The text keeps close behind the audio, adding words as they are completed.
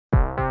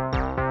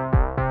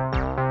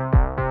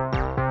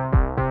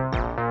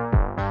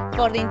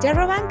for the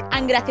Interrobank.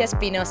 I'm Gracia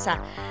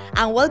Espinosa.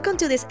 And welcome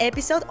to this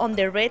episode on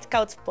the Red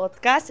Couch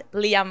podcast,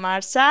 Leah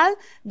Marshall,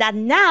 that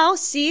now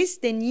she's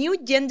the new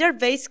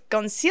gender-based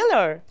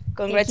counselor.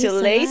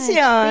 Congratulations.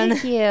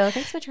 Thank you.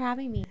 Thanks so much for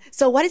having me.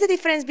 So what is the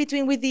difference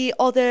between with the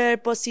other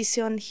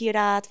position here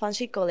at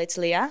Fancy College,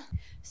 Leah?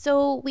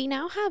 So we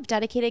now have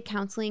dedicated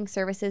counseling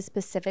services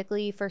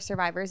specifically for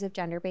survivors of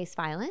gender-based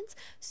violence.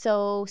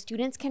 So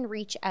students can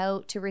reach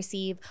out to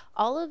receive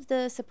all of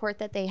the support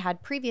that they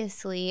had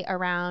previously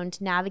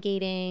around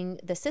navigating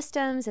the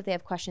systems, if they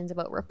have questions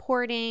about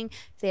reporting,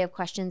 if they have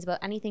questions about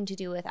anything to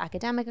do with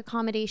academic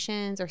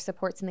accommodations or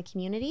supports in the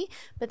community.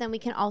 But then we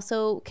can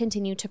also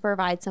continue to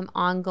provide some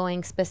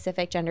ongoing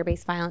specific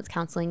gender-based violence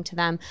counseling to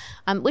them,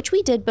 which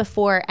we did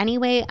before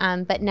anyway,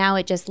 but now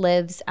it just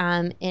lives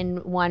in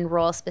one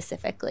role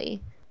specifically.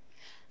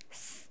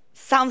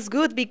 Sounds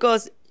good,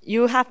 because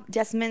you have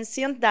just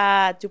mentioned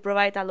that you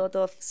provide a lot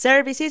of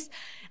services.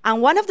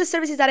 And one of the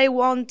services that I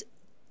want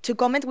to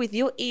comment with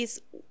you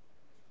is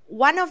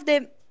one of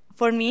the,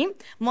 for me,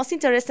 most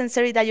interesting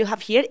service that you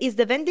have here is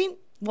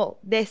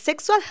the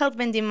sexual health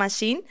vending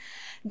machine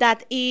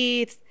that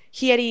is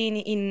here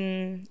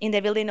in the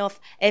building of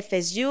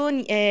FSU,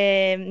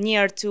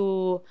 near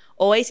to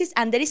Oasis.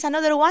 And there is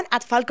another one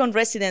at Falcon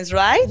Residence,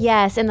 right?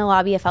 Yes, in the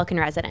lobby of Falcon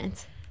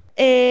Residence.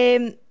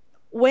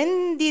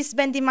 When these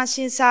vending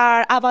machines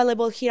are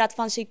available here at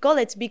Fancy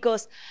College,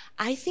 because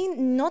I think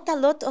not a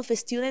lot of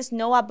students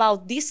know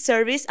about this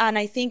service, and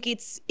I think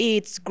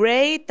it's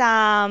great.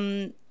 Tell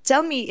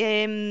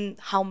me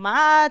how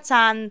much,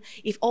 and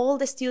if all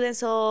the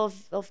students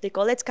of the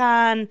college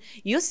can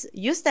use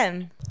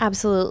them.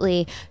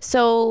 Absolutely.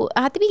 So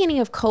at the beginning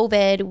of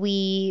COVID,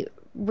 we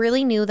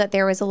really knew that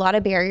there was a lot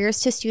of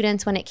barriers to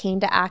students when it came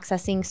to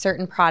accessing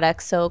certain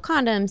products. So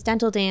condoms,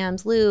 dental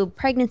dams, lube,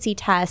 pregnancy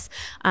tests,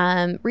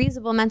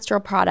 reusable menstrual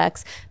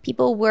products.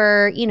 People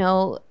were,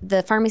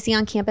 the pharmacy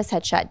on campus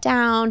had shut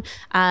down.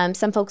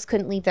 Some folks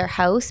couldn't leave their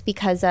house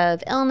because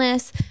of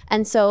illness.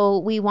 And so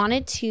we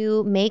wanted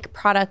to make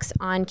products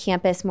on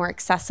campus more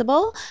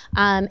accessible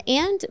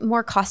and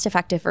more cost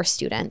effective for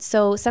students.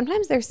 So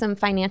sometimes there's some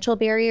financial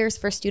barriers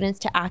for students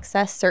to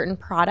access certain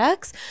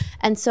products.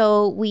 And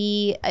so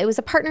it was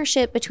a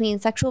partnership between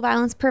Sexual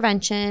Violence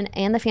Prevention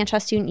and the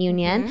Fanchester Student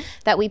Union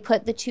that we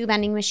put the two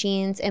vending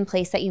machines in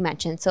place that you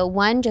mentioned. So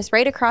one just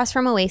right across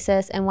from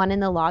Oasis and one in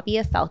the lobby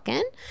of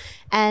Falcon.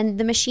 And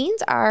the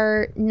machines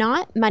are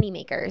not money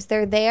makers.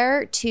 They're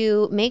there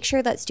to make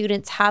sure that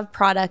students have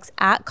products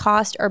at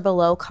cost or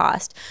below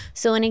cost.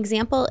 So an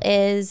example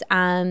is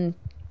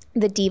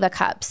the Diva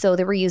cups, so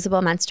the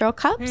reusable menstrual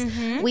cups.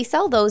 We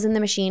sell those in the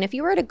machine. If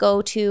you were to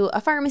go to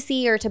a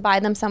pharmacy or to buy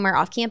them somewhere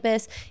off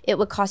campus, it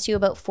would cost you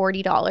about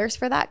 $40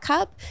 for that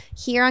cup.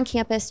 Here on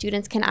campus,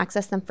 students can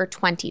access them for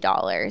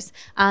 $20,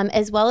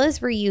 as well as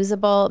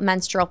reusable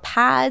menstrual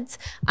pads.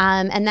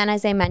 And then,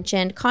 as I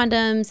mentioned,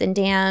 condoms and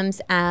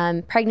dams,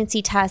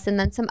 pregnancy tests, and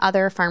then some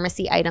other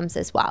pharmacy items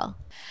as well.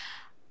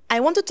 I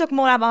want to talk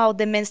more about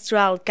the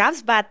menstrual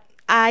cups, but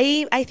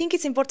I think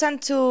it's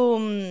important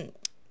to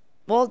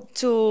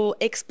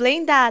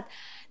explain that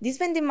these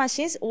vending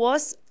machines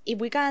was, if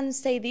we can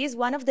say this,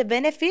 one of the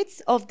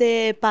benefits of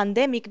the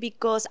pandemic,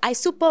 because I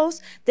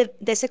suppose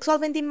the sexual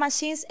vending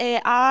machines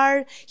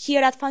are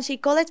here at Fancy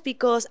College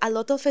because a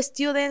lot of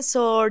students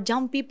or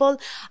young people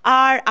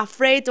are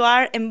afraid or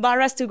are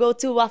embarrassed to go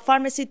to a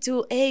pharmacy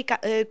to, hey,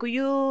 could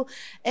you,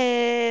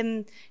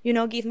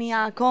 give me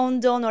a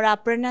condom or a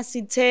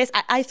pregnancy test?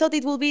 I thought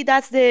it would be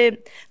that's the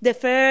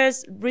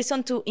first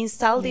reason to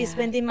install these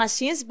vending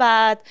machines,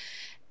 but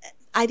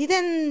I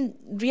didn't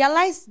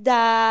realize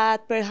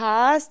that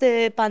perhaps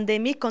the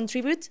pandemic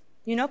contributed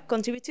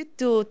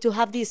to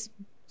have these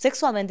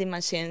sexual vending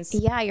machines.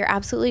 Yeah, you're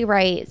absolutely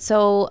right.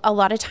 So a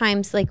lot of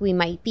times, we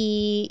might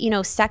be,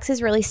 sex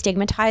is really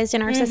stigmatized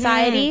in our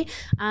society.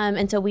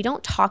 And so we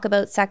don't talk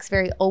about sex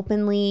very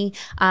openly.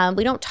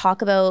 We don't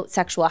talk about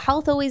sexual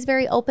health always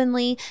very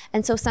openly.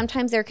 And so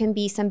sometimes there can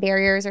be some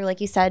barriers, or like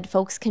you said,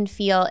 folks can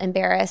feel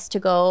embarrassed to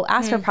go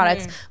ask for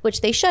products, which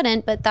they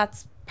shouldn't, but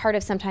that's part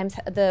of sometimes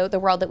the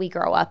world that we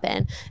grow up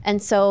in.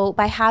 And so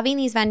by having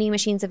these vending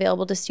machines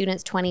available to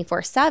students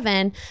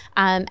 24/7,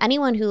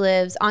 anyone who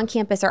lives on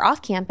campus or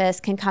off campus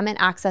can come and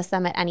access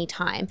them at any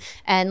time.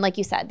 And like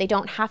you said, they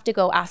don't have to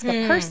go ask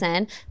a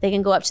person. They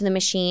can go up to the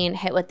machine,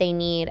 hit what they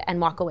need, and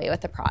walk away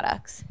with the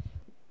products.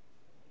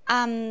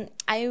 I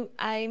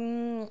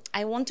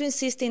want to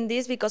insist in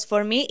this because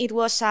for me it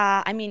was,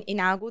 in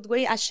a good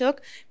way, a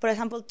shock. For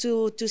example,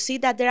 to see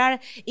that there are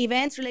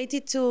events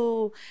related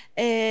to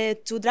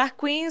drag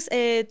queens,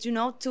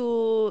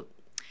 to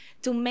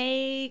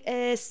make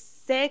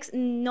sex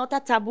not a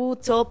taboo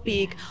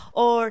topic,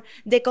 or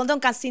the condom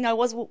casino. I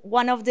was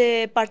one of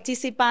the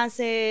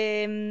participants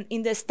in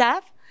the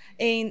staff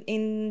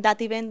in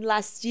that event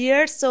last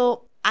year.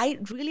 So I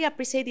really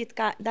appreciate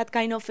that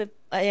kind of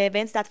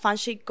events that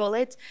Fancy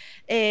College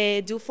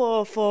do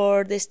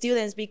for the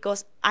students,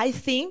 because I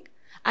think,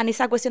 and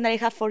it's a question that I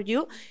have for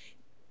you,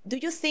 do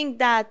you think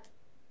that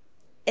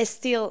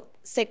still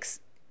sex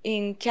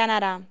in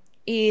Canada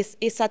is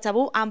a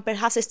taboo, and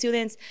perhaps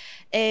students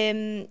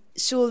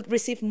should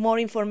receive more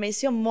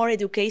information, more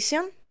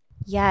education.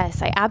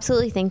 Yes, I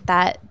absolutely think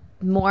that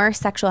more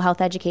sexual health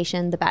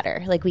education, the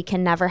better. Like, we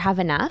can never have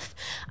enough.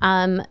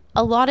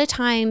 A lot of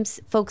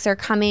times folks are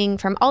coming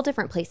from all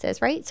different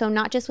places, right? So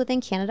not just within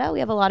Canada, we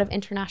have a lot of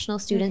international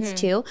students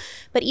too,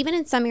 but even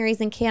in some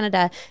areas in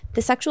Canada,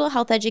 the sexual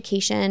health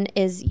education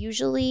is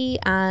usually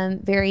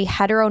very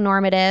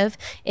heteronormative.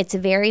 It's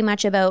very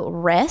much about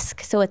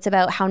risk. So it's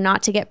about how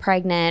not to get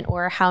pregnant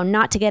or how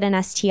not to get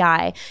an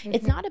STI.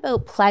 It's not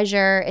about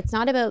pleasure. It's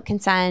not about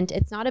consent.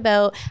 It's not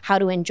about how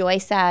to enjoy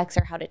sex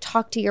or how to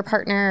talk to your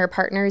partner or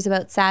partners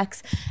about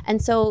sex. And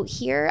so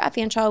here at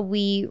Fanshawe,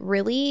 we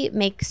really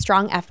make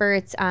strong efforts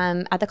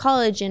at the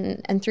college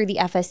and through the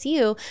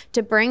FSU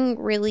to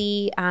bring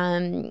really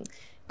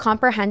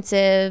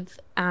comprehensive,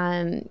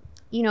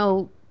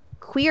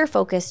 queer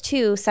focus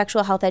to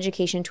sexual health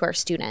education to our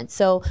students.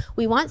 So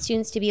we want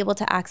students to be able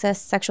to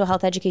access sexual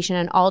health education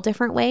in all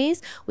different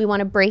ways. We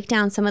want to break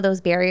down some of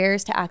those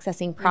barriers to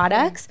accessing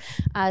products.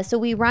 So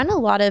we run a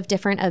lot of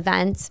different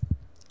events.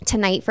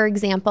 Tonight, for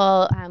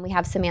example, we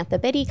have Samantha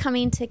Biddy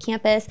coming to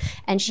campus,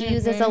 and she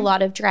uses a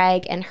lot of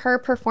drag in her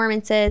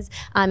performances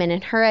and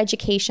in her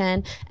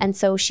education. And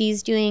so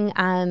she's doing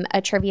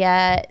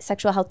a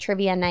sexual health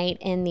trivia night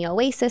in the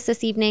Oasis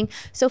this evening.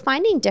 So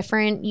finding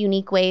different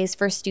unique ways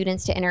for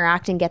students to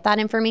interact and get that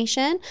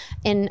information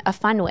in a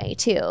fun way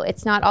too.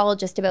 It's not all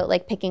just about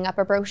like picking up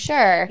a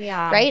brochure,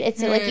 right?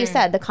 It's like you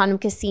said, the condom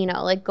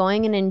casino, like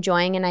going and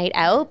enjoying a night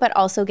out, but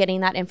also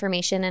getting that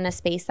information in a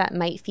space that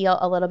might feel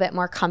a little bit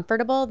more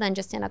comfortable than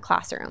just in a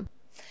classroom.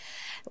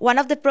 One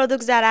of the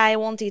products that I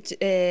wanted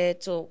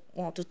to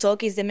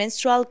talk is the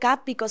menstrual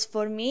cup, because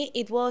for me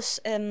it was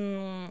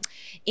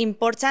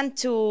important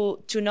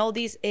to know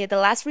this. The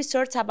last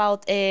research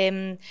about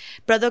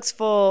products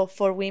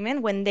for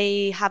women when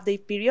they have their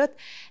period.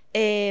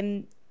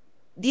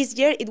 This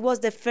year it was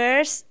the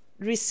first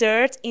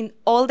research in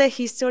all the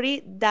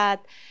history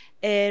that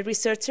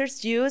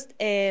researchers used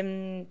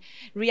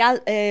real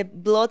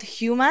blood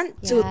human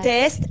to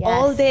test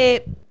all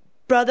the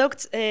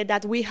products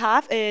that we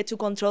have to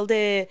control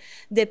the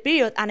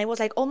period. And I was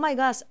like, oh my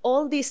gosh,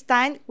 all this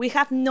time we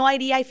have no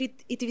idea if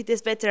it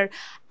is better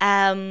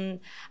a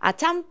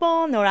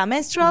tampon or a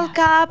menstrual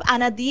cup.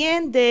 And at the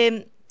end,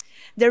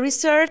 the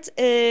research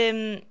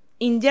in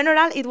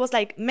general, it was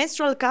like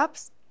menstrual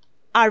cups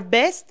are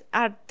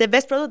the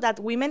best product that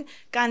women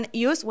can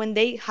use when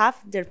they have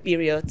their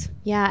period.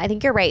 Yeah, I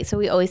think you're right. So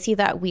we always see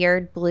that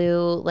weird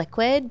blue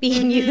liquid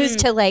being used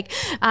to like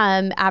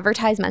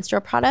advertise menstrual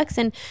products.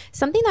 And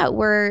something that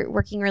we're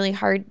working really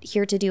hard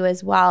here to do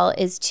as well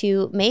is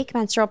to make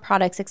menstrual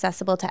products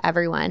accessible to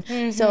everyone.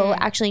 So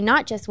actually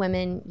not just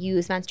women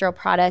use menstrual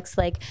products,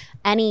 like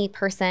any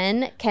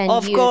person can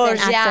use and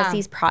access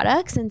these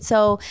products. And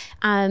so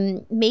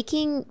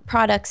making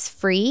products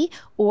free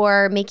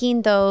or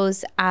making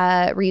those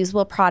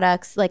reusable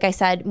products, like I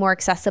said, more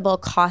accessible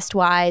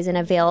cost-wise and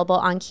available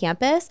on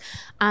campus,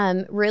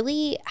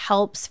 really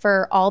helps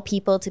for all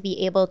people to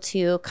be able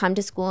to come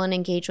to school and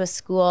engage with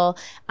school.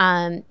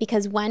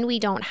 Because when we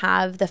don't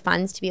have the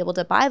funds to be able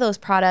to buy those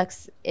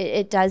products,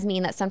 it does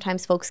mean that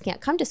sometimes folks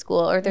can't come to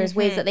school, or there's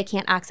ways that they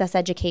can't access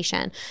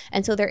education.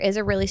 And so there is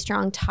a really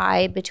strong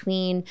tie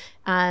between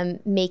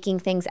making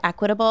things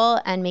equitable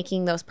and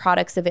making those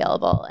products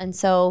available. And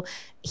so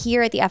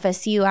here at the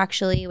FSU,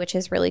 actually, which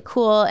is really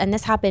cool, and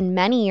this happened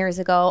many years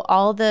ago,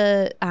 all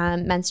the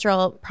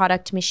menstrual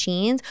product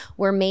machines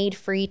were made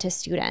free to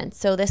students.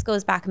 So this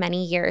goes back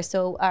many years.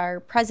 So our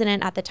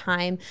president at the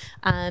time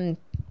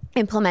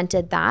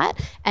implemented that,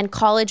 and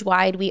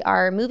college-wide we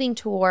are moving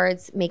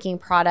towards making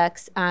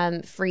products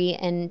free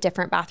in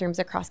different bathrooms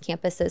across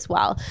campus as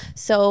well.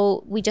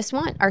 So we just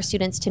want our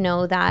students to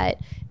know that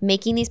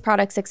making these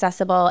products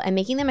accessible and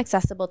making them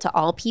accessible to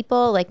all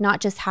people, like not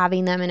just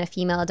having them in a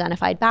female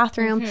identified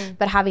bathroom,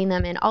 but having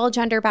them in all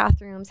gender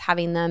bathrooms,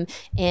 having them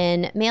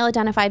in male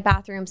identified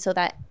bathrooms, so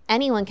that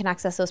anyone can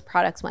access those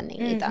products when they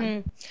need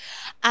them.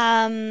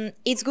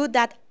 It's good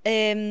that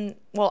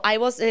I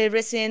was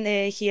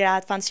resident here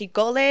at Fancy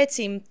College,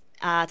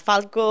 at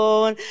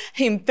Falcon,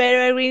 in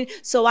Peregrine.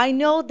 So I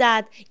know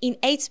that in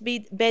each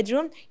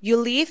bedroom, you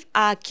leave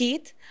a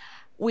kit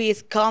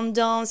with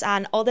condoms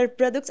and other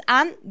products,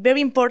 and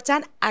very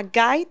important, a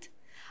guide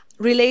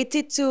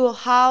related to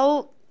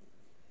how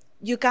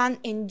you can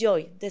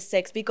enjoy the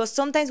sex, because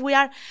sometimes we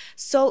are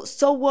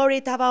so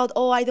worried about,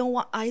 I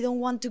don't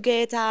want to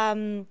get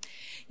an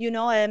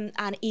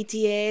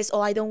ETS,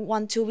 or I don't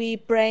want to be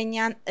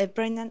pregnant,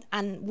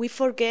 and we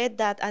forget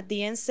that at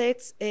the end,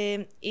 sex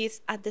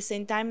is at the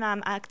same time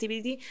an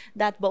activity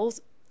that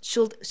both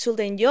should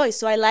enjoy.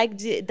 So I like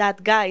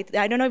that guide.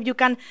 I don't know if you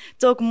can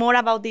talk more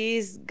about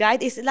this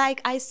guide. It's like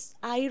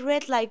I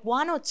read like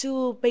 1 or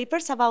 2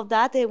 papers about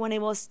that when I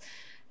was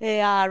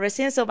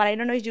resident. So, but I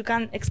don't know if you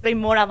can explain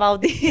more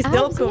about this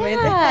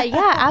document.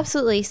 Yeah,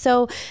 absolutely.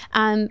 So,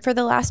 for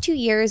the last 2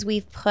 years,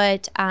 we've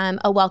put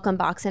a welcome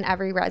box in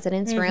every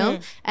residence room.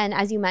 And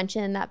as you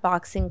mentioned, that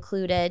box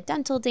included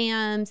dental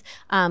dams,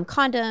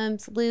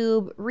 condoms,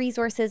 lube,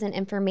 resources, and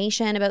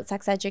information about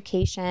sex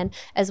education,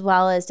 as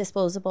well as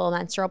disposable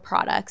menstrual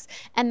products.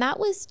 And that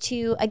was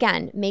to,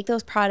 again, make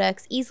those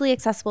products easily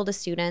accessible to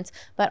students,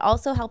 but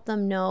also help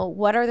them know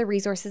what are the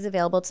resources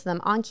available to them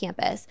on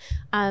campus.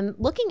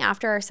 Looking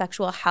after our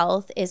sexual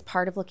health is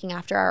part of looking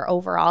after our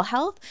overall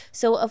health.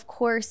 So, of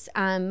course,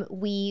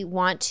 we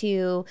want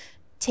to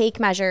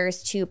take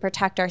measures to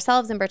protect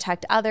ourselves and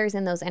protect others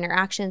in those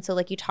interactions. So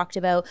like you talked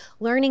about,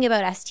 learning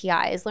about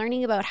STIs,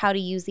 learning about how to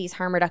use these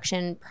harm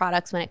reduction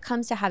products when it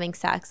comes to having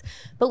sex.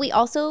 But we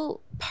also,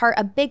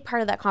 a big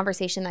part of that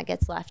conversation that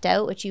gets left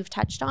out, which you've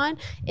touched on,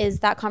 is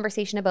that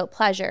conversation about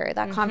pleasure,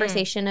 that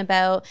conversation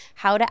about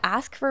how to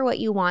ask for what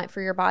you want for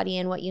your body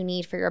and what you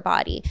need for your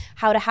body,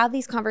 how to have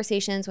these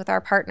conversations with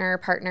our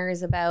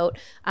partners about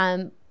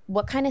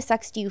what kind of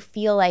sex do you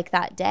feel like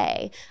that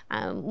day.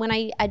 When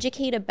I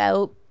educate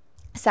about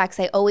sex,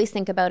 I always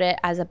think about it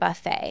as a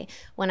buffet.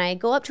 When I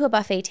go up to a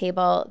buffet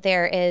table,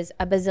 there is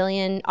a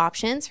bazillion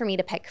options for me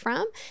to pick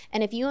from.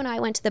 And if you and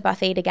I went to the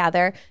buffet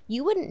together,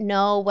 you wouldn't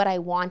know what I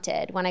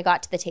wanted when I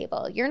got to the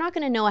table. You're not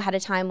going to know ahead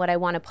of time what I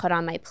want to put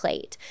on my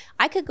plate.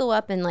 I could go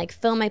up and like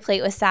fill my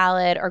plate with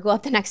salad, or go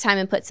up the next time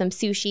and put some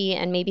sushi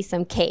and maybe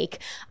some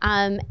cake.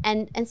 And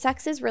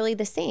sex is really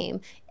the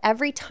same.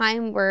 Every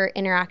time we're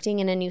interacting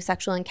in a new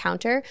sexual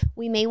encounter,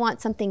 we may want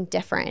something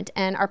different,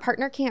 and our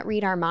partner can't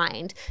read our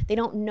mind. They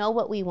don't know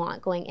what we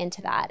want going into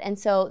that. And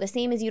so the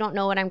same as you don't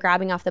know what I'm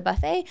grabbing off the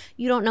buffet,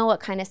 you don't know what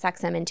kind of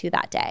sex I'm into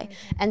that day.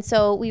 And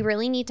so we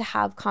really need to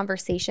have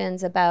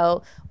conversations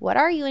about, what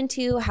are you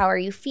into? How are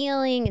you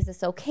feeling? Is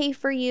this okay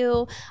for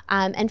you?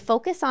 And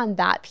focus on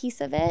that piece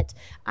of it.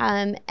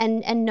 And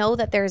know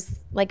that there's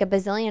like a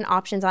bazillion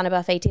options on a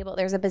buffet table.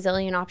 There's a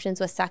bazillion options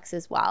with sex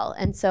as well.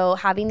 And so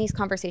having these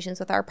conversations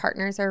with our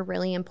partners are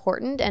really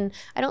important. And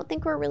I don't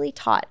think we're really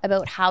taught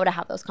about how to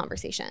have those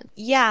conversations.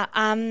 Yeah,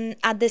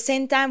 at the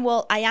same time,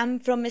 well, I am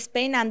from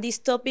Spain, and this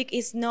topic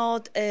is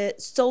not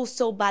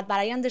so bad, but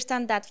I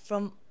understand that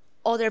from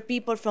other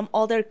people from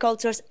other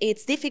cultures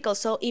it's difficult.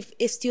 So if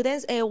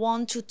students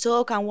want to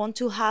talk and want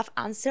to have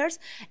answers,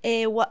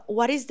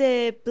 what is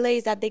the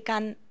place that they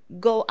can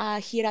go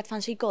here at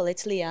Fancy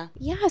College, Leah?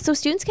 Yeah, so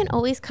students can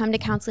always come to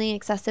counseling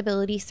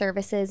accessibility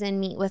services and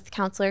meet with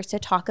counselors to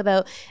talk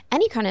about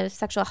any kind of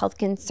sexual health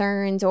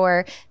concerns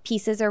or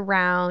pieces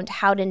around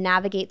how to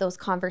navigate those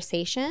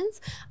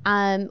conversations.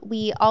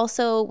 We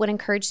also would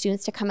encourage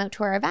students to come out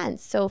to our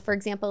events. So for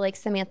example, like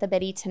Samantha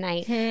Biddy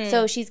tonight.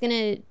 So she's going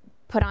to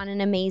put on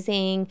an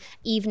amazing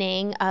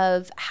evening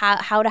of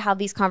how to have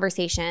these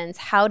conversations,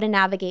 how to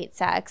navigate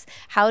sex,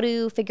 how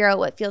to figure out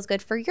what feels good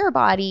for your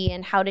body,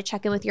 and how to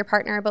check in with your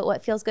partner about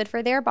what feels good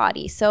for their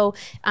body. So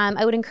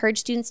I would encourage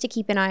students to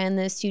keep an eye on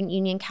the Student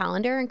Union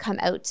calendar and come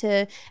out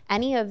to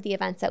any of the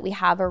events that we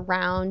have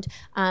around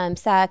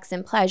sex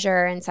and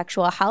pleasure and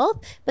sexual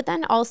health. But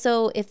then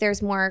also, if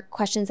there's more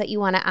questions that you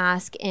want to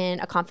ask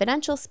in a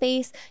confidential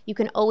space, you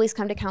can always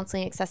come to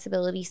Counseling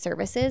Accessibility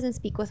Services and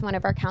speak with one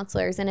of our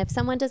counselors. And if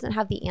someone doesn't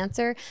have the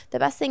answer, the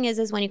best thing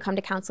is when you come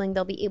to counseling,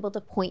 they'll be able to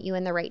point you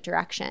in the right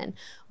direction.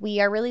 We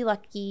are really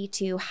lucky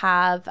to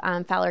have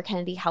Fowler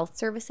Kennedy Health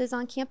Services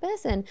on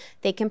campus, and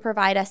they can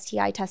provide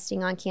STI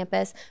testing on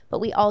campus. But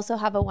we also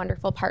have a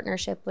wonderful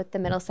partnership with the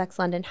Middlesex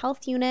London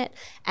Health Unit,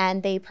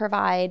 and they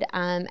provide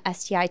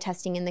STI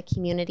testing in the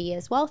community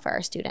as well for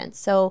our students.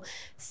 So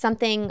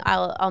something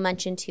I'll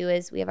mention too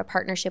is we have a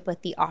partnership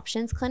with the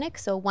Options Clinic.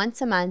 So once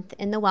a month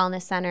in the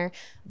Wellness Center,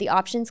 the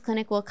Options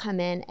Clinic will come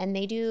in and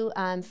they do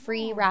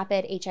free rapid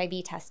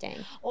HIV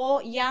testing.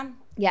 Oh, yeah.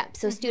 Yeah,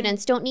 so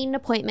students don't need an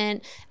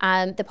appointment.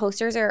 The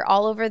posters are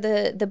all over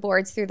the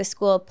boards through the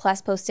school,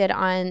 plus posted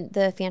on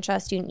the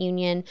Fanshawe Student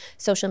Union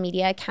social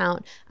media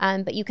account.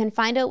 But you can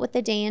find out what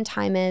the day and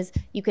time is.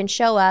 You can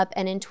show up,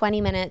 and in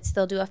 20 minutes,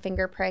 they'll do a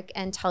finger prick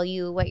and tell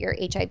you what your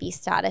HIV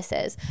status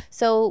is.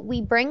 So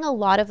we bring a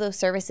lot of those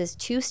services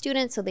to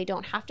students so they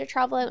don't have to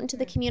travel out into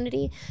the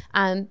community.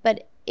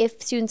 But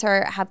if students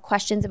have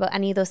questions about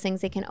any of those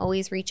things, they can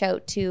always reach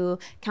out to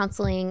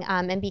counseling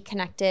and be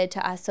connected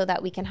to us so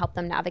that we can help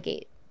them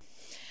navigate.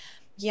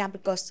 Yeah,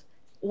 because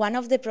one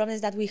of the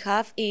problems that we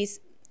have is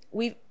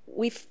we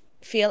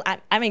feel,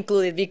 I'm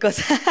included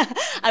because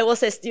I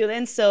was a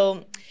student,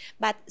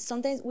 but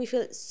sometimes we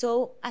feel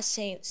so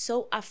ashamed,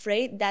 so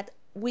afraid that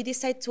we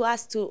decide to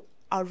ask to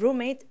our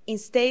roommate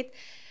instead.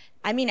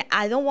 I mean,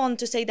 I don't want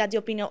to say that the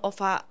opinion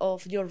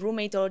of your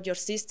roommate or your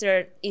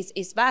sister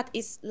is bad.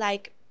 It's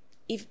like,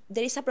 if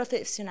there is a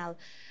professional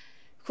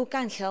who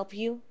can help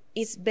you,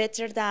 it's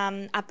better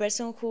than a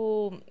person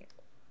who,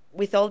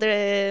 with all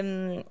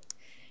the,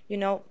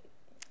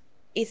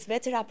 it's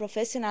better a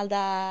professional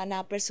than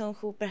a person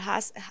who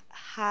perhaps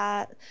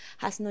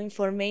has no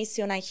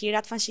information. And here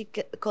at Fancy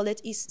College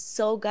is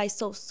so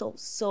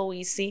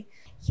easy.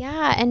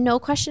 Yeah, and no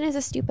question is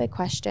a stupid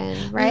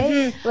question,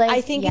 right? I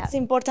Like, think yeah. it's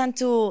important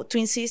to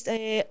insist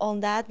on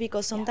that,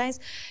 because sometimes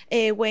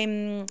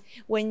when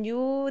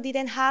you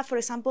didn't have, for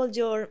example,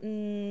 your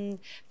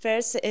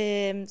first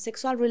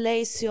sexual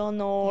relation,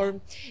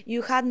 or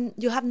you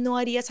have no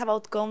ideas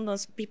about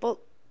condoms, people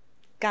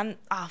can,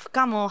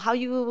 come on, how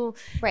you,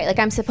 Right, like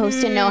I'm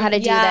supposed to know how to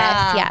do this.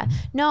 yeah. Yeah.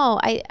 No,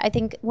 I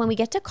think when we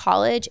get to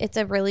college, it's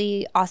a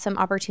really awesome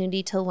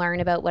opportunity to learn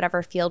about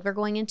whatever field we're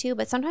going into.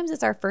 But sometimes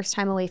it's our first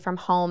time away from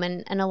home.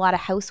 And a lot of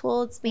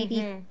households,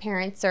 maybe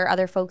parents or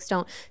other folks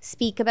don't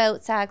speak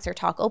about sex or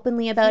talk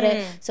openly about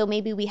it. So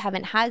maybe we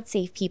haven't had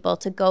safe people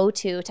to go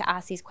to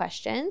ask these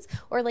questions.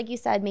 Or like you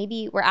said,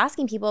 maybe we're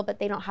asking people, but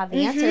they don't have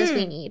the answers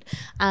we need.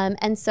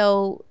 And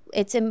so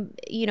it's,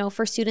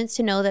 for students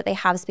to know that they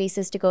have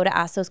spaces to go to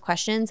ask those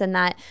questions, and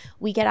that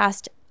we get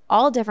asked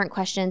all different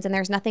questions, and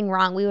there's nothing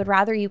wrong. We would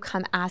rather you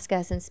come ask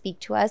us and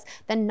speak to us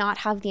than not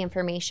have the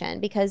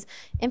information, because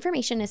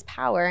information is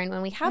power. And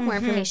when we have more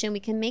information, we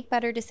can make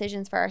better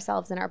decisions for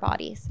ourselves and our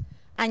bodies.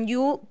 And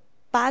you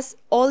pass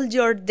all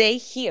your day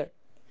here.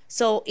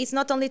 So it's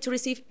not only to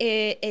receive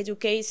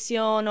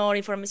education or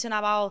information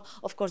about,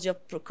 of course, your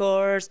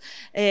course,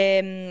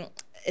 the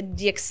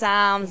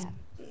exams,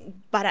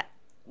 but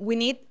we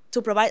need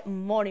to provide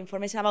more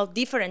information about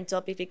different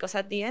topics, because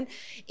at the end,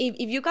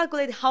 if you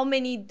calculate how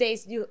many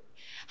days you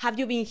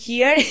been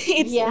here,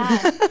 it's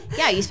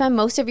Yeah, you spend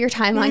most of your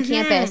time on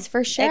campus,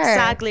 for sure.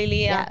 Exactly,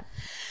 Leah. Yeah.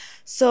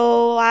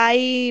 So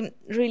I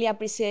really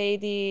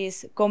appreciate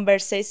this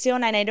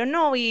conversation, and I don't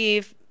know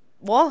if,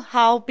 well,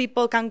 how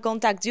people can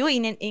contact you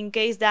in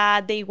case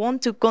that they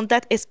want to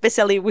contact,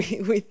 especially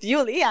with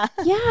you, Leah.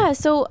 Yeah,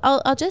 so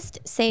I'll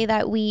just say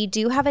that we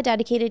do have a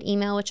dedicated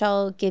email, which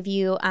I'll give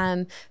you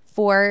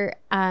for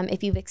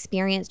if you've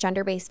experienced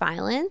gender-based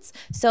violence.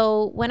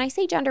 So when I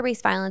say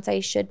gender-based violence, I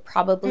should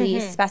probably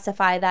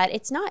specify that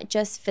it's not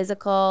just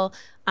physical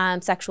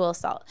sexual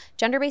assault.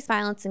 Gender-based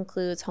violence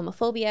includes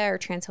homophobia or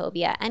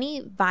transphobia,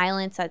 any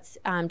violence that's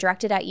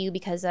directed at you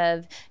because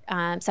of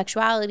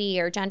sexuality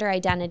or gender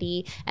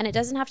identity. And it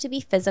doesn't have to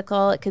be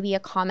physical. It could be a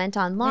comment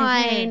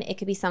online. It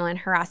could be someone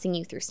harassing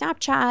you through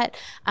Snapchat,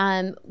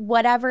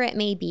 whatever it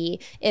may be.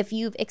 If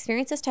you've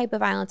experienced this type of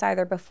violence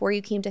either before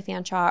you came to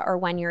Fanshawe or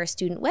when you're a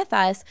student with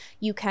us,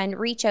 you can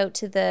reach out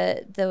to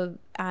the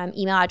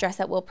email address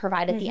that we'll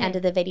provide at the end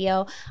of the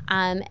video,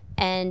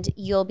 and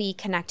you'll be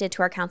connected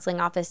to our counseling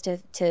office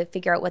to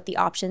figure out what the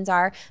options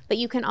are. But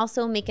you can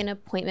also make an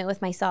appointment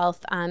with myself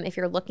if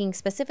you're looking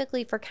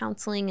specifically for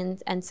counseling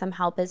and some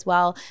help as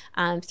well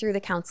through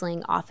the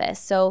counseling office.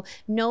 So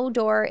no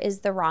door is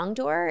the wrong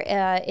door.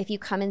 If you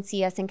come and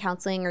see us in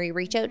counseling or you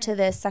reach out to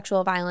this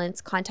sexual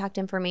violence contact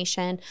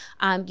information,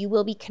 you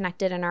will be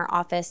connected in our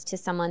office to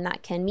someone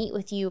that can meet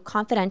with you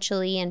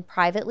confidentially and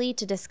privately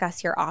to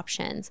discuss your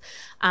options.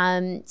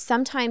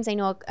 Sometimes I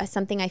know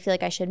something I feel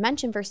like I should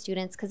mention for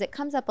students, because it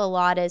comes up a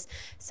lot, is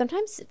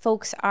sometimes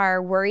folks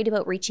are worried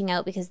about reaching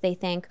out because they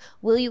think,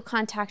 will you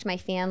contact my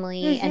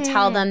family and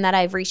tell them that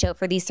I've reached out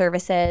for these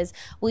services?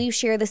 Will you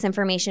share this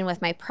information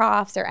with my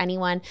profs or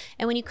anyone?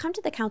 And when you come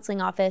to the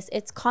counseling office,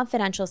 it's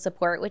confidential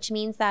support, which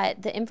means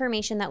that the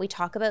information that we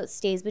talk about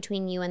stays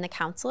between you and the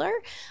counselor.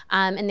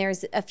 And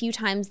there's a few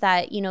times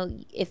that,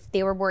 if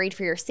they were worried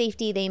for your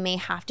safety, they may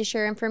have to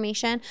share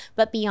information.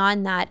 But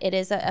beyond that, it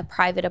is a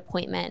private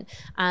appointment.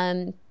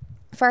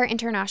 For our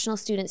international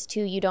students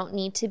too, you don't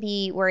need to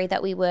be worried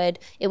that it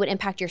would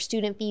impact your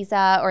student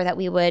visa or that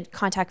we would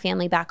contact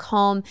family back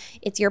home.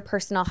 It's your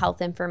personal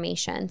health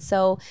information.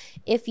 So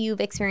if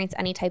you've experienced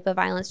any type of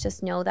violence,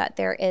 just know that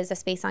there is a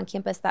space on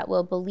campus that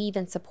will believe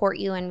and support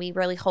you. And we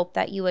really hope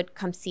that you would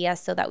come see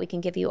us so that we can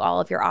give you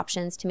all of your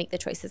options to make the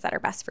choices that are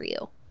best for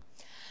you.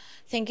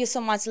 Thank you so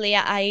much,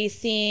 Leah. I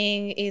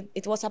think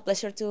it was a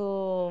pleasure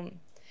to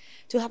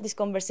have this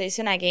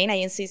conversation again. I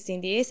insist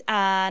in this,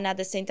 and at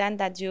the same time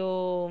that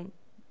you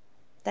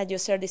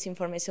share this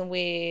information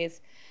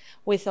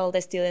with all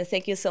the students.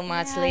 Thank you so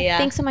much, Leah.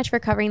 Thanks so much for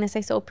covering this. I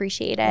so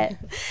appreciate it.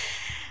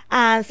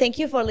 And thank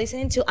you for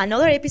listening to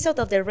another episode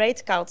of the Red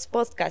Scouts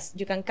podcast.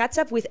 You can catch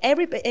up with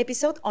every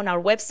episode on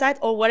our website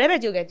or wherever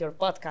you get your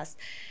podcast.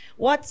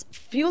 Watch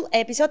full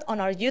episode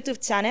on our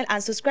YouTube channel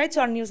and subscribe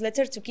to our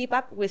newsletter to keep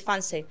up with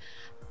Fanshawe.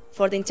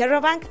 For the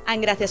Interrobank,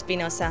 I'm Gracia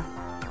Espinosa.